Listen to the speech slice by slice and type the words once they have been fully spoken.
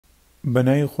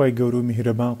بەنای خۆی گەورە و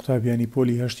میهرەبان قوتابیانی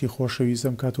پۆلی هەشتی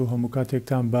خۆشەویستم کات و هەموو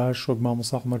کاتێکتان باش وەک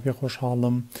مامۆستا عومەر پێ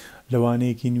خۆشحاڵم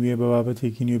لەوانەیەکی نوێ بە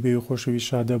بابەتێکی نوێ بێ و خۆشەویست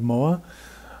شادەبمەوە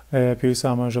پێویست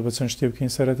ئاماژە بە چەند شتێ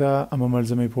بکەین سەرەتا ئەمە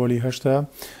مەلزەمەی پۆلی هەشتە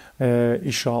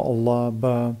ئینشاءالله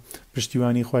بە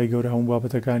پشتیوانی خۆی گەورە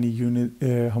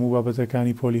هەموو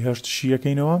بابەتەکانی پۆلی هەشت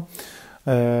شیەکەینەوە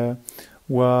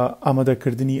و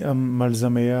ئامادەکردنی ئەم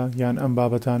مەلزەمەیە یان ئەم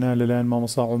بابەتانە لەلایەن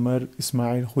مامۆستا عومەر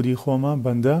ئیسماعیل خودی خۆمە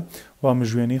بەندە و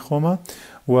مژوێنەی خۆمە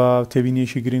و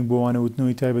تێبینیەکی گرنگ بۆ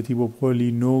وانەوتنەوەی تایبەتی بۆ پۆلی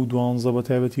 9 و 12 بە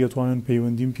تایبەتی ئەتوانن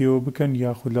پەیوەندیم پێوە بکەن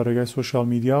یاخود لە ڕێگای سۆشیال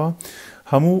میدیاوە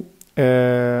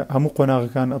هەموو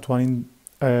قۆناغەکان ئەتوانین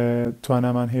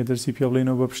توانامان هەیە دەرسی پێ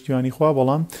بڵێنەوە بە پشتیوانی خوا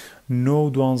بەڵام 9 و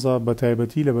 12 بە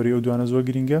تایبەتی لەبەرەی ئەو دوانە زۆر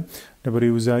گرنگە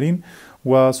لەبەرەی وزارین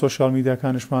و سۆشیال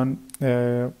میدیاکانشمان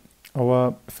ئەوە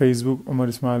فەیسبوک عومەر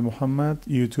ئیسماعیل محەممەد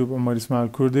یوتیوب عومەر ئیسماعیل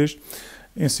کوردش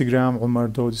ئینستاگرام عومەر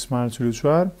داود ئیسماعیل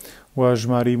 44 و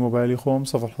ژمارەی موبایلی خۆم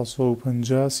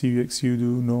 1950 31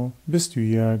 32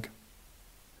 21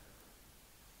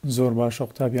 زۆر باشە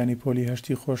قوتابیانی پۆلی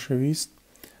هەشتی خۆشەویست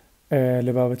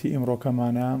لە بابەتی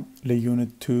ئیمڕۆکەمانە لە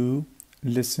یونت 2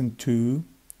 listen to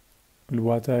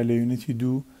واتە لە یونیتی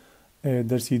 2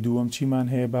 دەرسی دووەم چیمان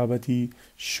هەیە بابەتی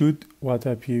should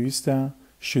واتە پێویستە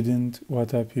shouldn't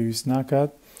واتە پێویست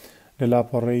ناکات لە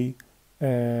لاپەڕەی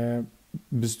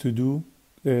 22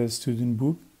 student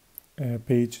book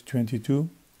page 22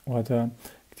 واتە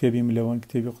کتێبی ملەوەن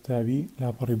کتێبی قوتابی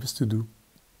لاپەڕی 22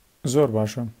 زۆر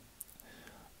باشە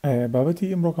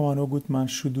بابەتی ئیمڕۆکەمانەوە گوتمان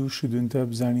شود و شودنتە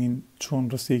بزانین چۆن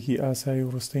ڕستێکی ئاسایی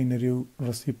و ڕستەی نەرێ و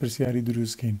ڕستی پرسیاری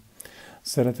دروستکەین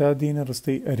سەرەتا دێنە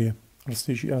ڕستەی ئەرێ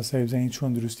ڕستێکی ئاسایی بزانین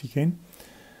چۆن دروستیکەین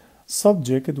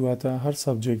سەبجێکت واتە هەر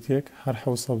سەبجێکتێک هەر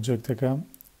حەو سەبجێکتەکە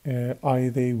I,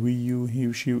 they, we, you, he,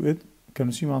 she, it کە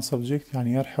نووسیمان سەبجێکت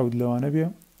یانی هەر حەوت لەوانە بێ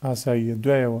ئاساییە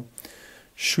دوایەوە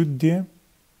شود دێ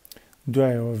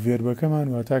دوایەوە ڤێربەکەمان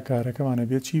واتە کارەکەمانە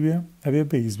بێت چی بێ ئەبێ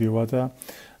بەیز بێ واتە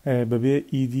بەبێ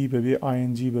ئیدی بەبێ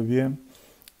ئاینجی بەبێ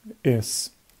ئێس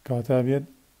کەواتە بێت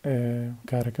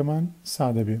کارەکەمان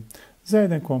سادە بێ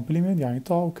زایدەن کۆمپلیمنت یانی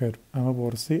تاو کرد ئەمە بۆ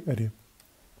ڕستەی ئەرێ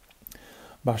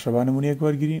باشە با نمونەیەک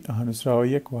وەرگرین هەنووسراوە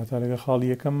یەک واتە لەگە خاڵی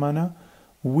یەکەممانە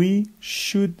we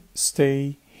should stay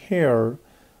here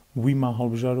we مان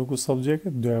هەڵبژاردووە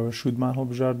سەبجێکت دوایەوە شودمان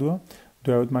هەڵبژاردووە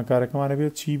دوایوتمان کارەکەمانە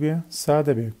بێت چی بێ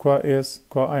سادە بێ کوا ئێس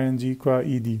کوا ئاینجی کوا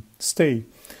ئیدی stay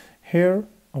here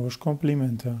ئەوەش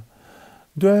کۆمپلیمنتە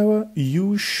دوایەوە you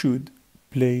should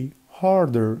play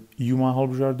harder یومان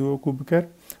هەڵبژاردووە وەکو بکەر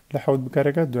لە حەوت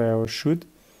بکارەکە دوایەوە should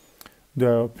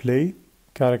دوایەوە play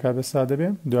کارەکە بە سادە بێ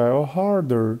دوایەوە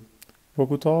harder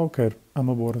وەکو تەواو کرد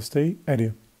ئەمە بۆ ڕستەی ئەرێ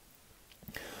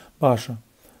باشە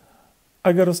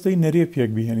ئەگەر ڕستەی نەرێ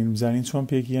پێک بهێنین بزانین چۆن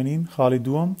پێکیێنین خاڵی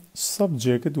دووەم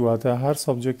سەبجێکت واتە هەر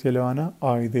سەبجێکتێ لەوانە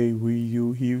I, they, we, you,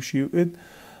 he, she, it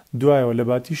دوایەوە لە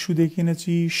باتی شودێکی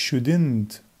نەچی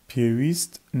shouldn't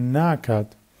پێویست ناکات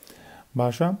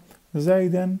باشە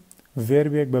زایدەن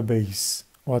ڤێربێک بە بەیس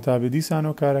واتە بە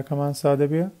دیسانەوە کارەکەمان سادە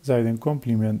بێ زایدەن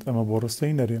کۆمپلیمنت ئەمە بۆ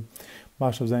ڕستەی نەرێ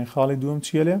باشە بزانین خاڵی دووەم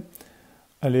چیە لێ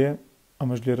ئەلێ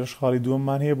ئەمەش لێرەش خاڵی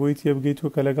دووەممان هەیە بۆی تێبگەیتەوە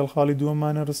کە لەگەڵ خاڵی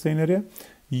دووەممانە ڕستەی نەرێ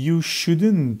you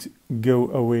shouldn't go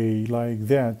away like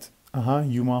that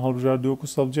یومان هەڵبژاردووەکو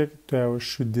سەبجێکت دوایەوە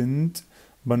shouldn't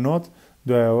بە نۆت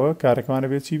دوایەوە کارەکەمانە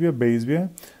بێت چی بێ بەیز بێ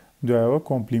دوایەوە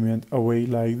کۆمپلیمنت away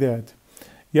like that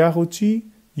یاخود چی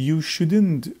you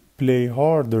shouldn't play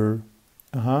harder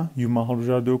یومان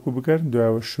هەڵبژاردووەکو بکرد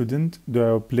دوایەوە shouldn't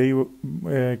دوایەوە play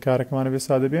کارەکەمانە بێ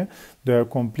سادە بێ دوایەوە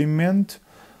کۆمپلیمنت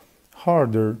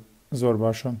harder زۆر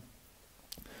باشە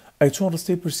ئەی چۆن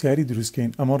ڕستەی پرسیاری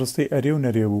دروستکەین ئەمە ڕستەی ئەرێ و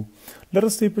نەرێ بوو لە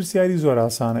ڕستەی پرسیاری زۆر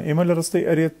ئاسانە ئێمە لە ڕستەی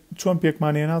ئەرێ چۆن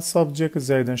پێکمانێنا سەبجێکت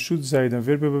زایدەن شود زایدەن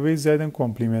ڤێربێ بەبێ زایدەن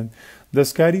کۆمپلیمنت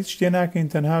دەستکاری شتێ ناکەین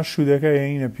تەنها شودەکە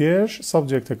هێنینە پێش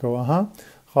سەبجێکتەکەوە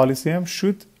خاڵی سێم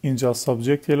شود اینجا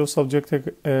سەبجێکتێ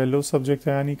لەو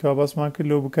سەبجێکتەکانی کە باسمان کرد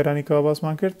لەو بکەرانی کە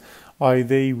باسمان کرد I,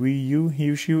 they, we, you,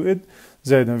 he, she, it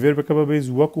زایدەن ڤێربەکە بەبێ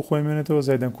وەکو خۆی مێنێتەوە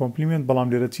زایدەن کۆمپلیمنت بەڵام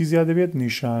لێرە چی زیادە بێت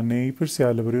نیشانەی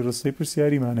پرسیار لەبەری ڕستەی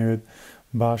پرسیاریمانەوێت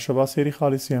باشە با سێری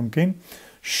خاڵی سێم بکەین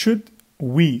should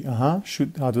we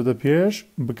should هاتوۆتە پێش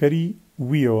بکەری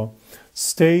weەوە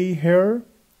stay here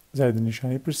زایدەن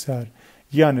نیشانەی پرسیار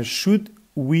یانە should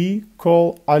we call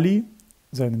Ali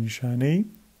زایدەن نیشانەی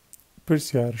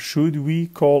پرسیار should we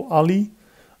call Ali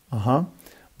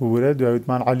ببورە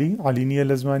دوایوتمان علی نییە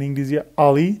لە زمانی ئینگلیزیە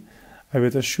Ali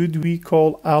ئەبێتە should we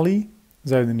call Ali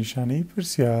زایدەن نیشانەی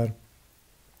پرسیار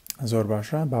زۆر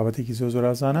باشە بابەتێکی زۆر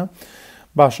ئاسانە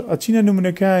باشە ئەچینە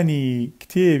نمونەکانی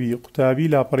کتێبی قوتابی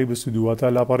لاپەڕی 22 واتە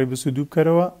لاپەڕی 22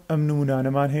 بکەرەوە ئەم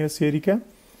نمونانەمان هەیە سێریکە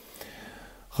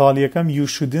خاڵی یەکەم you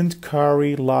shouldn't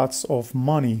carry lots of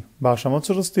money باشە ئەمە چ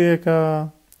ڕستەیەکە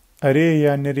ئەرێ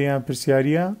یان نەرێیان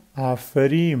پرسیاریە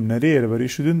ئافەریم نەرێ لەبەری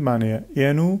شودنتمانەیە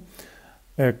ئێن و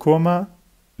کۆمە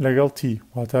لەگەڵ تی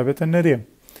واتە بێتە نەرێ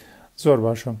زۆر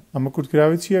باشە ئەمە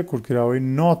کورتکراوی چییە کورتکراوەی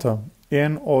نۆتە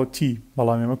NOT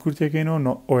بەڵام ئێمە کورتەکەینەوە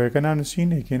ئۆیەکە نانووسین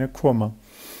یەکەینە کۆمە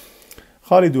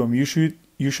خاڵی دووەم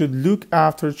you should look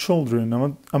after children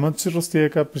ئەمە چ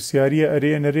ڕستەیەکە پرسیاریە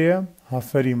ئەرێ نەرێە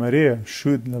ئافەری مەرێە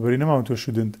شود لەبەری نەماوتۆ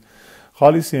شودنت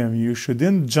خاڵی سێم you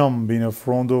shouldn't jump in a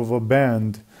front of a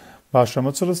band باشە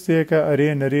ئەمە چ ڕستەیەکە ئەرێ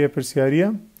نەرێە پرسیاریە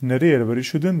نەرێ لەبەری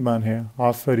شودنتمان هەیە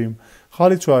ئافەریم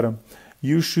خاڵی چوارم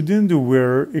you shouldn't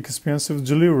wear expensive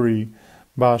jewelry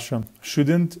باشە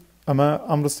shouldn't ئەمە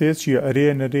ئەم ڕستەیە چییە ئەرێ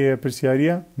نەرێە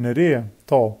پرسیاریە نەرێە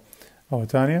تاو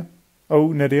ئەوەتانێ ئەو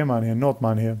نەرێمان هەیە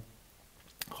نۆتمان هەیە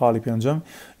خاڵی پێنجەم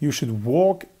you should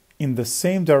walk in the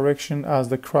same direction as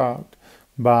the crowd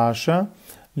باشە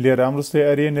لێرە ئەم ڕستەیە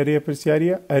ئەرێ نەرێە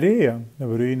پرسیاریە ئەرێیە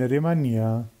لەبەرەوەی نەرێمان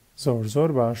نییە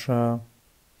زۆر باشە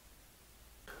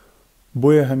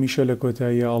بۆیە هەمیشە لە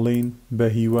کۆتاییە ئەڵێن بە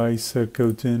هیوای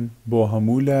سەرکەوتن بۆ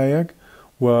هەموو لایەک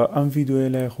و ئەم ڤیدیۆیە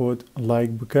لای خۆت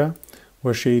لایک بکە و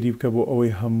شەیری بکە بۆ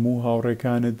ئەوەی هەموو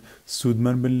هاوڕێکانت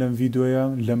سوودمەند بن لەم ڤیدیۆیە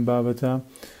لەم بابەتە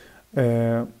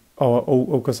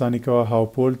ئەو کەسانی کەوا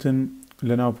هاوپۆلتن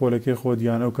لە ناو پۆلەکەی خۆت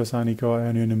یان ئەو کەسانی کەوا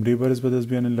یانوێ نمرەی بەرز بەدەست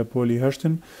بێنن لە پۆلی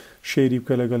هەشتن شەیری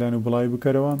بکە لەگەڵیان و بڵای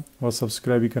بکەرەوە و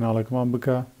سەبسکرایبی کەناڵەکەمان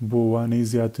بکە بۆ وانەی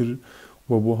زیاتر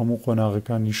و بۆ هەموو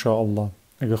قۆناغەکان ئینشاءالله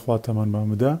ئەگە خوا تەمان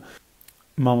مامەدا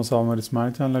مامۆستا عومەر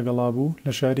ئیسماعیلتان لەگەڵا بوو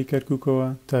لە شاری کەرکووکەوە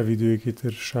تا ڤیدیۆیەکی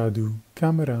تر شاد و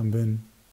کامەران بن